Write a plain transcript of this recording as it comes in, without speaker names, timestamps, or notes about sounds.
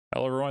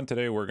Hello everyone,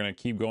 today we're going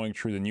to keep going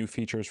through the new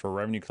features for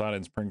Revenue Cloud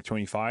in Spring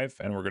 25,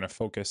 and we're going to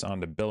focus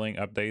on the billing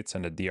updates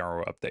and the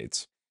DRO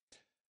updates.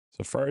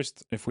 So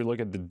first, if we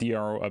look at the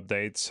DRO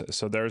updates,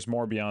 so there's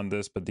more beyond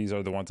this, but these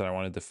are the ones that I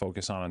wanted to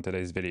focus on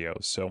today's video.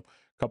 So a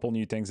couple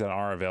new things that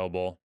are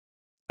available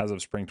as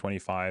of Spring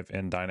 25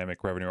 in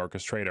Dynamic Revenue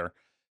Orchestrator.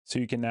 So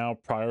you can now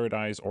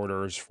prioritize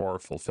orders for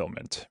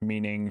fulfillment,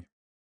 meaning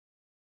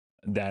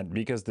that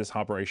because this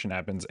operation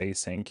happens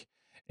async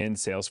in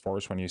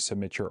Salesforce, when you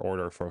submit your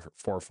order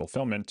for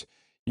fulfillment,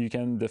 you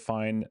can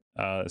define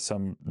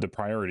the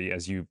priority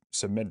as you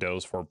submit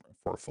those for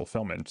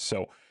fulfillment.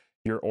 So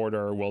your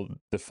order will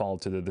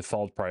default to the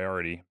default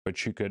priority,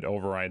 but you could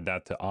override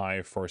that to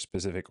I for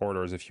specific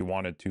orders if you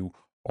wanted to,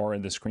 or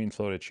in the screen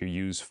flow that you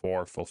use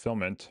for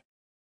fulfillment,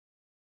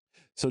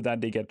 so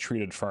that they get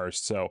treated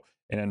first. So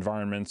in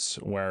environments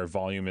where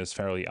volume is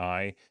fairly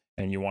high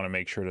and you want to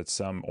make sure that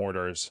some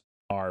orders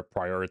are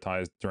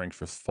prioritized during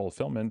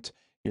fulfillment,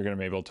 you're going to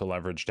be able to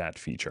leverage that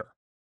feature.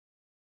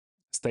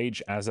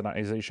 Stage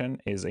assetization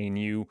is a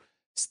new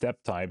step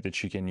type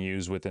that you can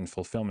use within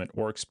Fulfillment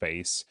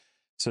Workspace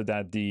so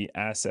that the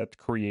asset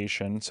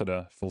creation, so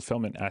the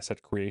fulfillment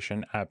asset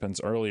creation happens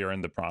earlier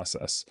in the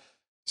process.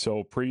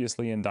 So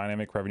previously in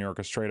Dynamic Revenue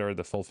Orchestrator,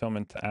 the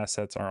fulfillment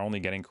assets are only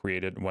getting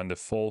created when the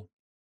full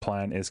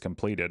plan is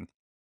completed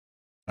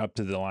up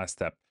to the last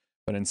step.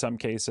 But in some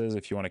cases,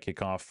 if you want to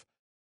kick off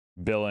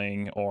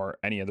billing or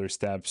any other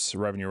steps,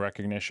 revenue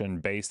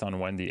recognition based on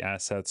when the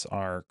assets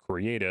are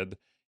created,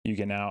 you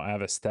can now have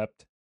a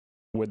step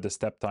with the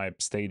step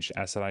type stage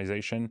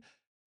assetization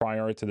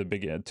prior to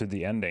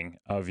the ending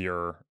of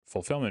your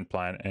fulfillment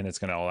plan, and it's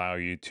going to allow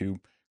you to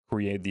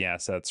create the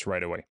assets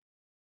right away.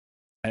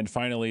 And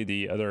finally,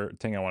 the other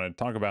thing I want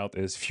to talk about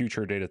is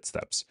future dated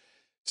steps.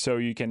 So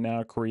you can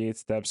now create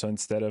steps. So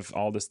instead of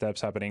all the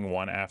steps happening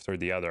one after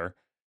the other,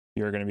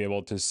 you're going to be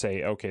able to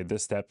say, okay,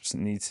 this step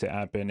needs to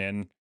happen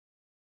in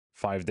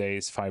 5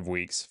 days, 5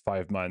 weeks,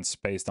 5 months,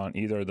 based on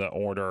either the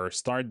order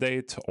start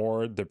date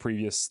or the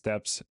previous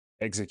step's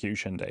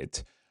execution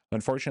date.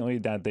 Unfortunately,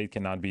 that date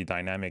cannot be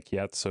dynamic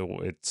yet, so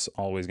it's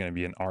always going to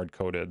be an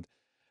hard-coded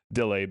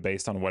delay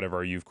based on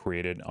whatever you've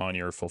created on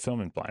your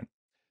fulfillment plan.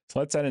 So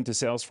let's head into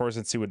Salesforce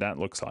and see what that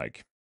looks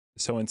like.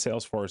 So in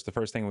Salesforce, the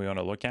first thing we want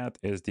to look at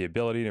is the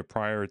ability to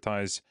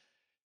prioritize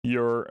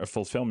your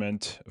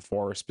fulfillment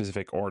for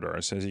specific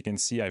orders. As you can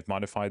see, I've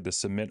modified the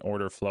submit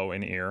order flow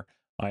in here.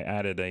 I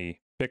added a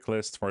pick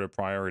list for the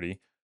priority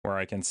where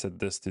I can set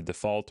this to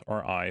default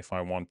or I if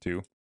I want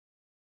to.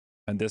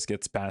 And this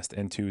gets passed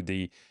into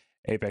the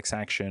Apex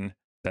action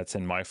that's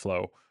in my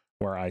flow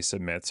where I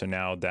submit. So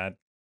now that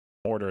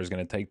order is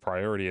going to take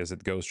priority as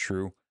it goes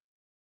through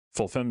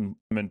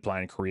fulfillment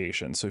plan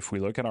creation. So if we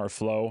look at our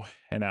flow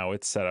and how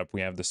it's set up,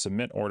 we have the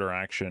submit order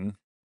action.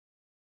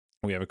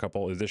 We have a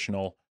couple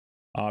additional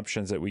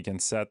options that we can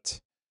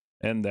set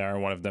in there.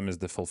 One of them is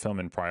the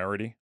fulfillment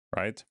priority,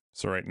 right?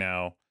 So right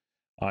now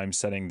I'm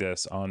setting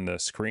this on the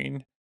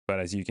screen, but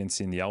as you can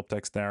see in the help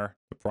text there,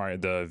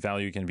 the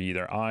value can be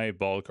either I,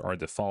 bulk, or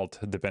default,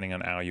 depending on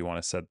how you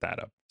want to set that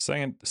up.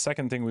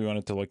 Second thing we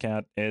wanted to look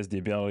at is the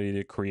ability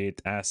to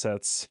create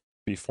assets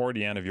before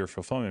the end of your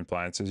fulfillment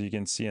plan. So as you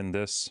can see in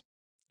this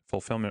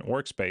fulfillment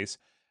workspace,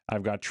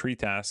 I've got 3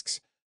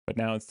 tasks, but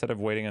now instead of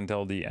waiting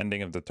until the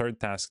ending of the 3rd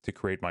task to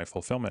create my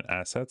fulfillment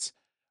assets,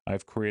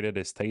 I've created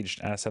a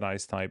staged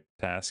assetize type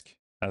task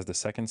as the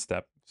 2nd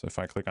step. So if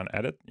I click on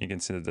edit, you can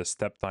see that the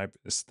step type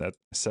is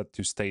set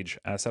to stage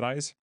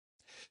assetize,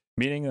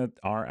 meaning that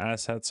our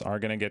assets are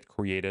going to get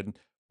created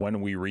when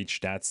we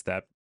reach that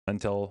step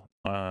until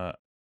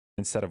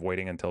instead of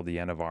waiting until the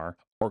end of our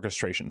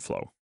orchestration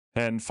flow.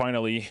 And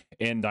finally,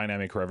 in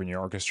Dynamic Revenue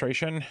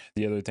Orchestration,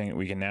 the other thing that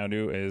we can now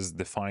do is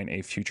define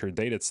a future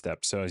dated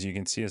step. So as you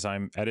can see, as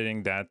I'm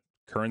editing that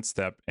current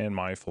step in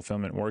my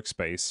fulfillment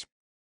workspace,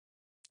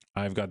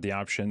 I've got the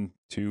option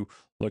to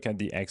look at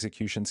the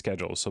execution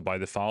schedule. So by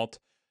default,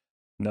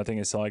 nothing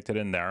is selected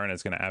in there, and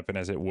it's going to happen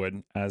as it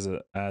would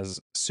as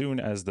soon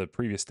as the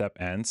previous step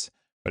ends.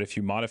 But if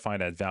you modify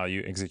that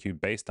value, execute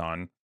based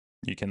on,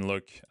 you can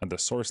look at the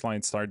source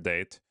line start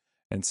date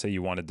and say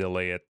you want to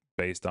delay it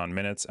based on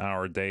minutes,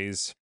 hour,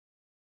 days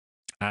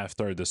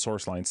after the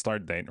source line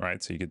start date,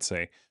 right? So you could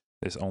say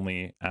this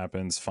only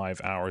happens 5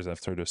 hours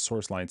after the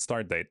source line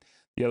start date.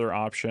 The other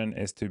option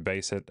is to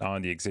base it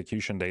on the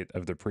execution date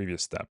of the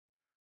previous step,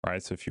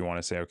 right? So if you want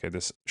to say, okay,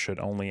 this should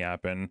only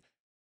happen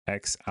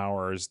X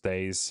hours,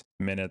 days,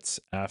 minutes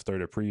after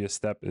the previous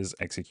step is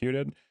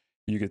executed,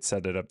 you could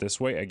set it up this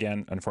way.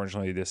 Again,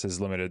 unfortunately, this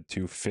is limited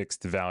to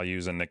fixed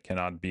values and it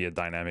cannot be a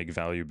dynamic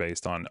value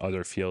based on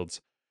other fields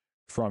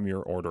from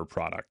your order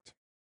product.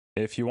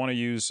 If you want to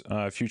use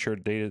future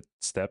dated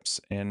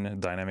steps in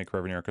Dynamic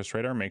Revenue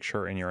Orchestrator, make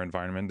sure in your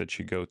environment that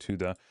you go to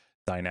the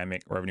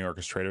Dynamic Revenue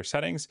Orchestrator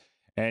settings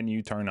and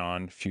you turn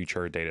on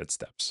future dated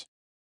steps.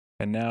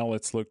 And now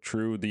let's look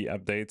through the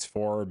updates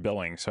for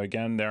billing. So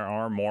again, there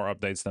are more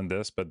updates than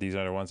this, but these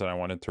are the ones that I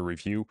wanted to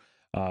review.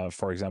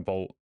 For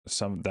example,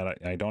 some that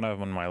I don't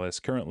have on my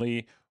list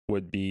currently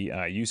would be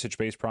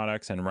usage-based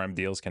products, and REM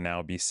deals can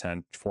now be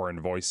sent for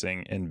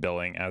invoicing and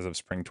billing as of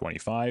Spring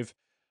 25.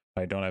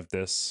 I don't have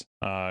this.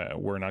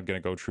 We're not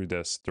going to go through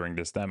this during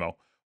this demo.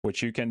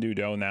 What you can do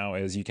though now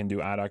is you can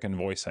do ad-hoc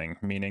invoicing,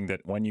 meaning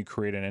that when you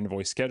create an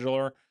invoice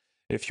scheduler,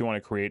 if you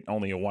want to create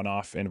only a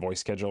one-off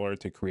invoice scheduler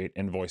to create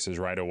invoices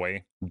right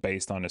away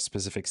based on a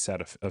specific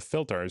set of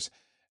filters,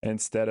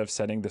 instead of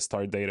setting the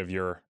start date of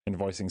your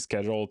invoicing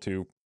schedule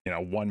to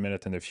 1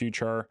 minute in the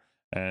future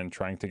and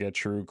trying to get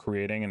through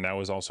creating, and that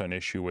was also an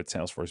issue with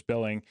Salesforce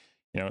billing,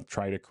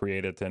 try to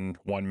create it in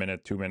 1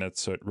 minute, 2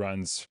 minutes, so it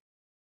runs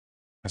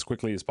as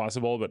quickly as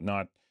possible, but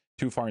not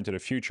too far into the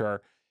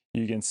future.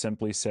 You can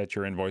simply set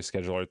your invoice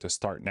scheduler to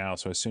start now.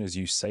 So as soon as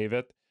you save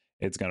it,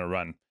 it's going to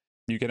run.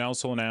 You can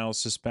also now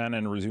suspend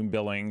and resume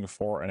billing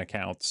for an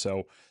account.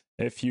 So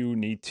if you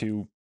need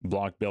to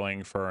block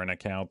billing for an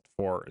account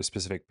for a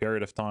specific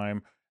period of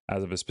time,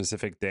 as of a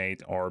specific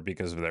date, or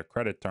because of their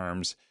credit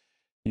terms,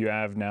 you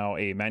have now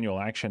a manual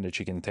action that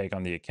you can take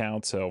on the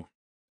account. So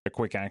a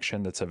quick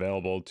action that's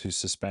available to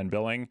suspend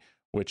billing,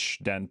 which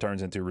then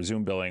turns into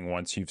resume billing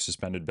once you've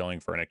suspended billing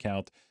for an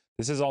account.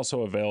 This is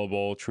also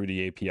available through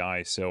the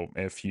API. So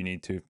if you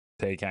need to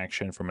take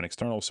action from an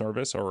external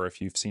service, or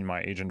if you've seen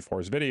my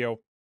Agentforce video,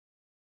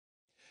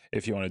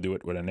 if you want to do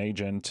it with an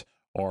agent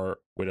or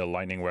with a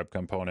Lightning Web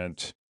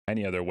Component,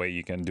 any other way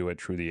you can do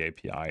it through the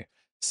API.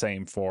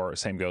 Same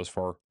goes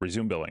for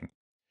resume billing.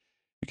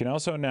 You can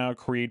also now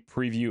create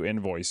preview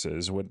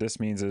invoices. What this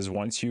means is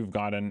once you've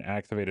got an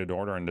activated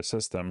order in the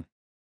system,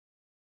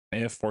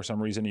 if for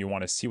some reason you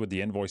want to see what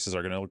the invoices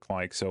are going to look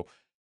like, so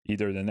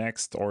either the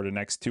next or the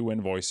next two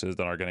invoices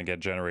that are going to get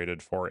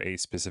generated for a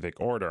specific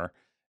order,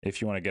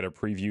 if you want to get a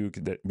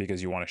preview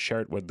because you want to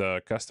share it with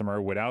the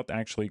customer without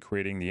actually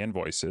creating the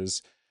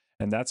invoices,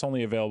 and that's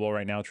only available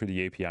right now through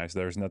the API. So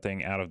there's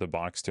nothing out of the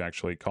box to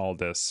actually call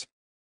this,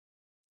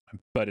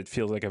 but it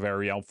feels like a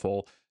very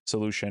helpful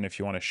solution if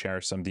you want to share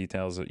some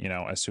details.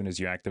 As soon as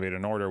you activate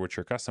an order with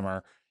your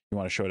customer, you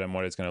want to show them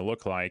what it's going to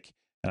look like,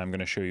 and I'm going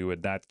to show you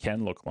what that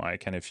can look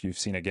like. And if you've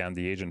seen again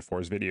the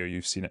Agentforce video,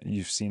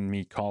 you've seen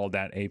me call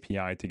that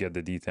API to get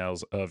the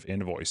details of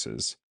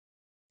invoices.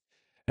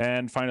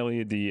 And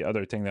finally, the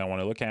other thing that I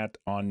want to look at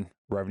on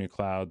Revenue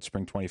Cloud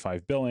Spring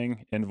 25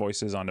 billing,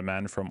 invoices on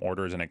demand from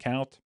orders and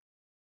account.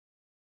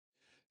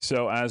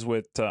 So as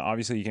with,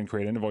 obviously you can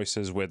create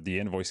invoices with the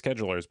invoice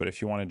schedulers, but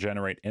if you want to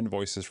generate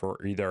invoices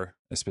for either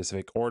a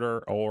specific order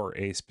or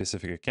a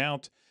specific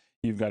account,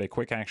 you've got a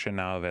quick action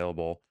now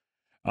available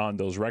on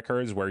those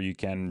records where you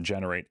can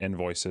generate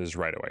invoices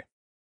right away.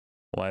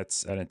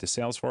 Let's add into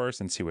Salesforce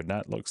and see what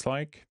that looks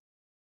like.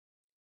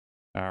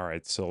 All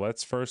right, so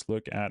let's first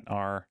look at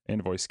our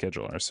invoice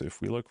scheduler. So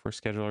if we look for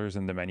schedulers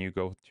in the menu,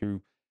 go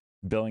to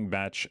billing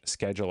batch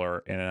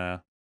scheduler in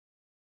a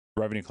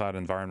Revenue Cloud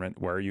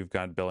environment where you've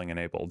got billing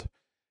enabled.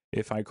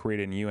 If I create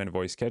a new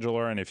invoice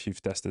scheduler, and if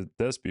you've tested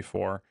this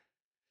before,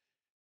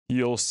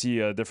 you'll see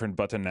a different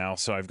button now.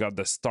 So I've got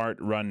the start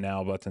run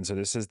now button. So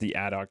this is the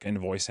ad-hoc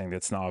invoicing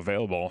that's now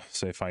available.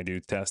 So if I do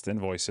test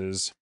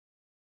invoices,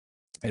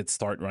 it's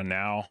start run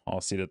now.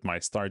 I'll see that my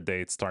start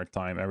date, start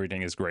time,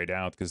 everything is grayed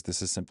out because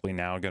this is simply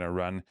now going to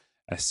run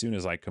as soon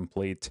as I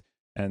complete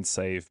and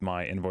save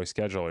my invoice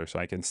scheduler. So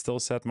I can still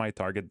set my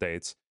target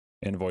dates,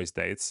 invoice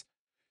dates,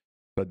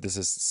 but this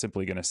is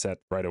simply going to set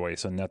right away.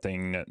 So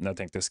nothing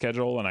to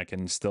schedule, and I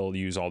can still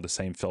use all the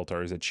same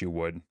filters that you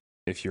would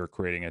if you're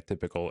creating a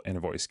typical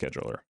invoice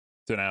scheduler.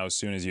 So now as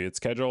soon as you hit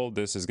schedule,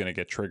 this is going to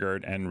get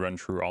triggered and run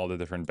through all the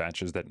different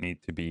batches that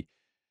need to be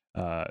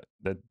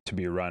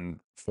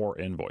run for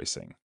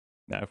invoicing.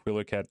 Now, if we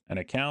look at an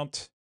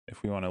account,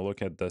 if we want to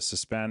look at the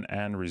suspend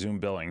and resume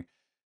billing,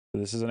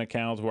 so this is an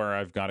account where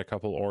I've got a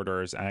couple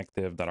orders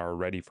active that are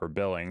ready for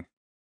billing.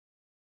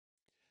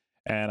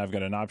 And I've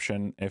got an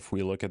option, if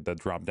we look at the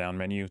drop-down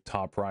menu,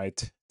 top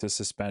right, to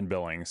suspend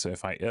billing. So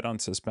if I hit on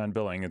suspend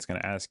billing, it's going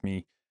to ask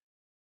me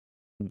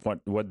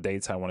what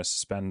dates I want to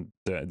suspend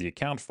the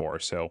account for.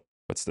 So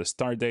what's the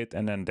start date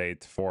and end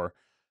date for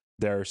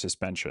their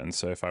suspension.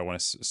 So if I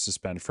want to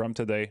suspend from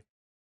today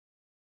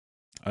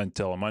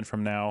until a month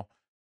from now,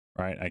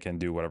 right, I can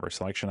do whatever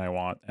selection I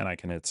want and I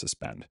can hit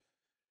suspend.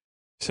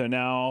 So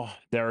now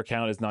their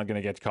account is not going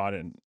to get caught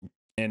in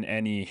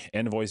any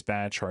invoice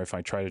batch, or if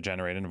I try to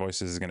generate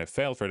invoices, is going to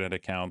fail for that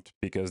account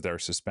because they're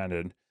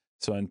suspended.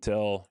 So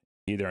until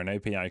either an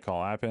API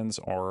call happens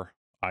or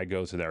I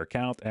go to their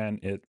account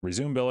and it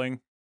resume billing,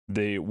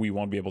 we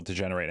won't be able to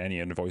generate any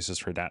invoices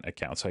for that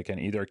account. So I can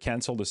either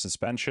cancel the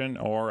suspension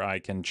or I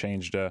can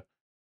change the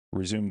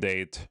resume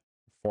date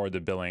for the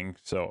billing.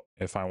 So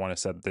if I want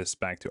to set this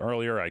back to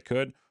earlier, I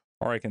could,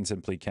 or I can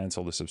simply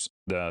cancel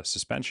the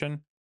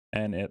suspension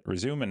and hit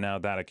resume, and now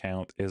that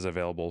account is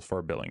available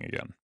for billing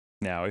again.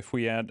 Now, if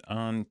we add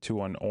on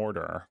to an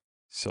order,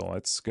 so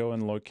let's go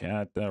and look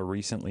at the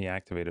recently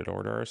activated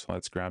order. So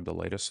let's grab the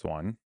latest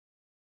one.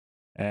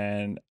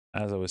 And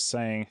as I was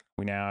saying,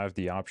 we now have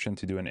the option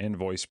to do an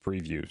invoice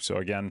preview. So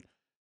again,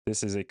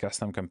 this is a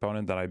custom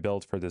component that I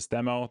built for this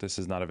demo. This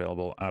is not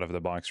available out of the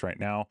box right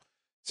now.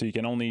 So you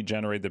can only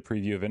generate the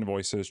preview of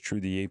invoices through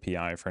the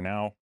API for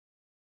now.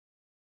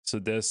 So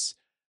this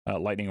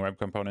Lightning Web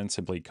Component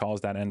simply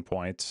calls that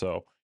endpoint.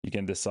 So you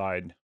can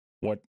decide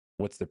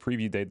what's the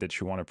preview date that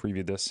you want to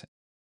preview this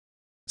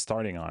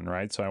starting on,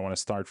 right? So I want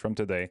to start from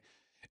today,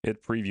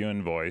 hit preview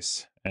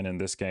invoice. And in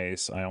this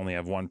case, I only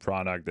have one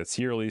product that's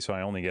yearly, so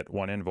I only get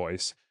one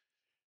invoice.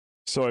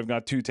 So I've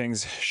got two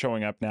things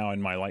showing up now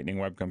in my Lightning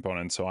Web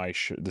Component. So I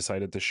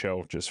decided to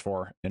show, just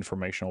for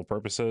informational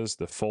purposes,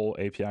 the full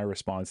API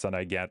response that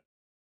I get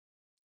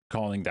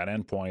calling that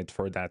endpoint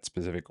for that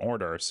specific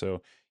order.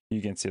 So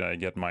you can see that I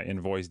get my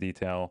invoice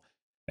detail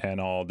and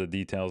all the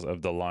details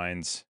of the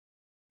lines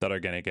that are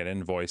going to get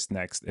invoiced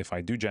next if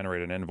I do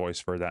generate an invoice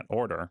for that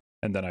order.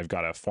 And then I've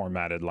got a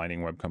formatted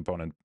Lightning Web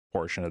Component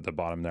portion at the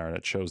bottom there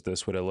that shows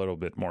this with a little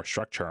bit more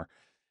structure.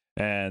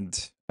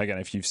 And again,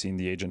 if you've seen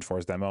the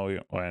Agentforce demo,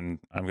 and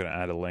I'm going to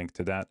add a link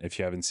to that if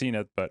you haven't seen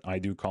it, but I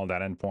do call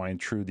that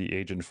endpoint through the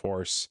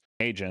Agentforce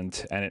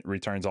agent, and it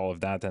returns all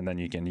of that. And then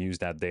you can use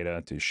that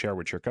data to share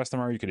with your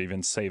customer. You could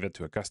even save it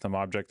to a custom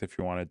object if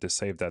you wanted to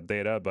save that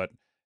data. But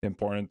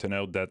important to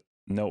note that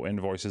no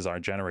invoices are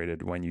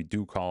generated when you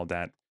do call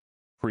that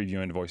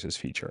preview invoices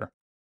feature.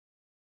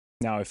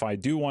 Now, if I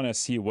do want to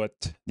see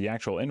what the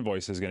actual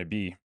invoice is going to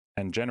be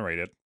and generate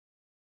it,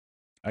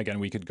 again,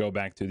 we could go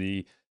back to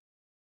the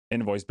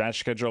invoice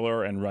batch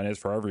scheduler and run it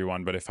for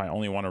everyone. But if I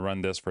only want to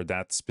run this for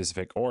that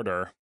specific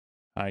order,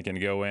 I can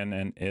go in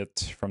and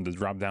hit from the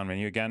drop-down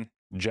menu again,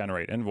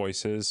 generate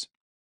invoices.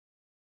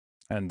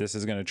 And this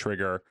is going to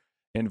trigger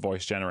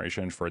invoice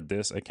generation for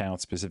this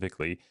account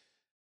specifically.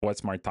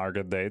 What's my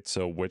target date?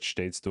 So which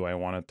dates do I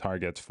want to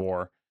target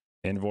for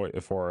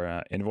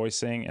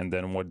invoicing? And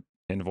then what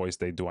invoice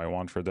date do I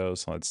want for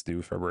those? So let's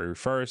do February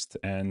 1st.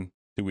 And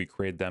do we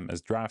create them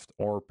as draft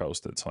or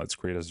posted? So let's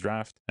create as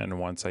draft. And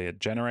once I hit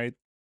generate,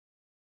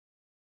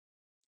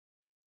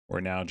 we're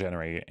now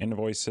generating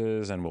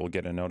invoices, and we'll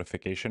get a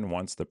notification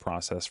once the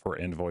process for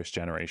invoice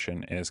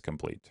generation is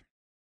complete.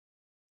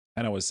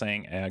 And I was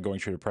saying, going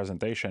through the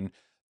presentation,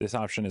 this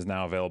option is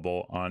now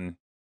available on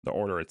the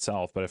order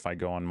itself. But if I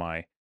go on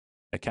my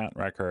account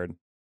record,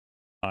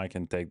 I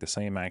can take the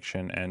same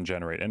action and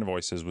generate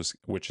invoices,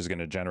 which is going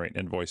to generate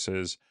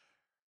invoices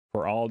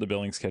for all the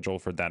billing schedule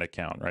for that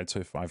account, right? So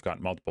if I've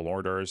got multiple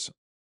orders,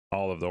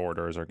 all of the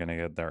orders are going to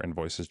get their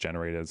invoices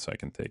generated. So I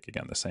can take,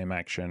 again, the same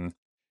action,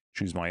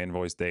 choose my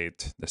invoice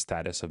date, the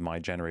status of my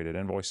generated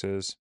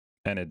invoices,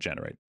 and hit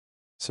generate.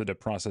 So the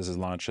process is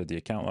launched at the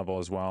account level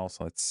as well.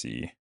 So let's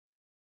see,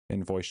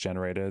 invoice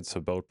generated. So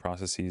both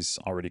processes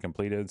already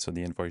completed. So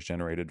the invoice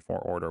generated for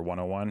order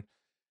 101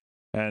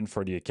 and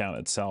for the account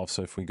itself.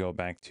 So if we go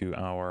back to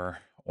our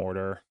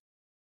order,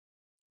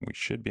 we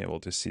should be able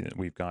to see that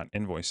we've got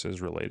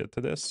invoices related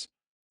to this.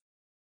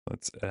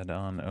 Let's add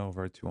on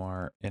over to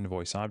our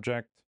invoice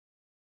object.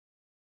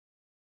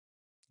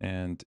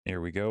 And here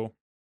we go.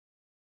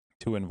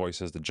 Two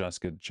invoices that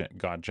just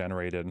got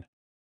generated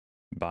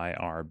by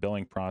our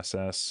billing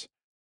process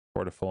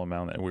for the full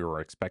amount that we were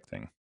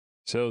expecting.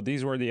 So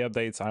these were the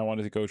updates I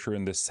wanted to go through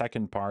in the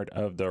second part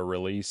of the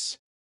release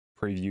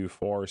preview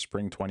for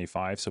Spring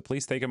 25. So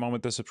please take a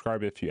moment to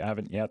subscribe if you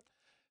haven't yet.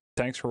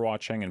 Thanks for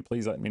watching, and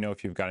please let me know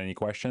if you've got any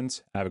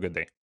questions. Have a good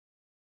day.